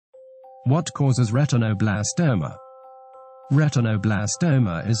What causes retinoblastoma?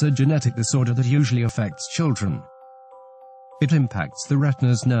 Retinoblastoma is a genetic disorder that usually affects children. It impacts the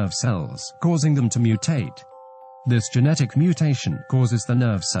retina's nerve cells, causing them to mutate. This genetic mutation causes the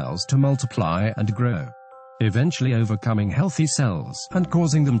nerve cells to multiply and grow, eventually overcoming healthy cells and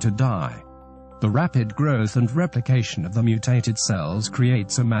causing them to die. The rapid growth and replication of the mutated cells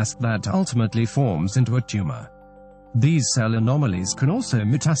creates a mass that ultimately forms into a tumor. These cell anomalies can also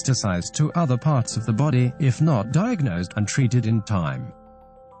metastasize to other parts of the body if not diagnosed and treated in time.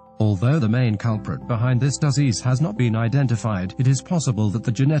 Although the main culprit behind this disease has not been identified, it is possible that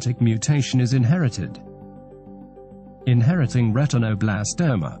the genetic mutation is inherited. Inheriting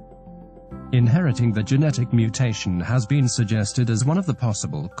retinoblastoma. Inheriting the genetic mutation has been suggested as one of the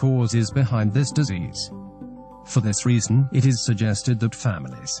possible causes behind this disease. For this reason, it is suggested that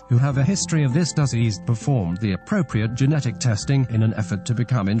families who have a history of this disease perform the appropriate genetic testing in an effort to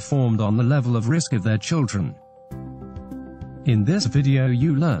become informed on the level of risk of their children. In this video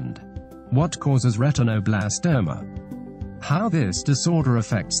you learned what causes retinoblastoma, how this disorder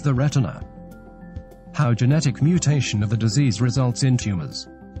affects the retina, how genetic mutation of the disease results in tumors,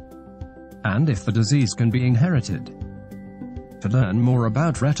 and if the disease can be inherited. To learn more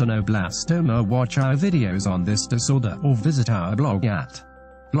about retinoblastoma, watch our videos on this disorder, or visit our blog at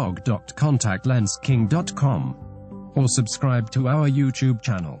blog.contactlensking.com, or subscribe to our YouTube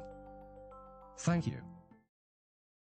channel. Thank you.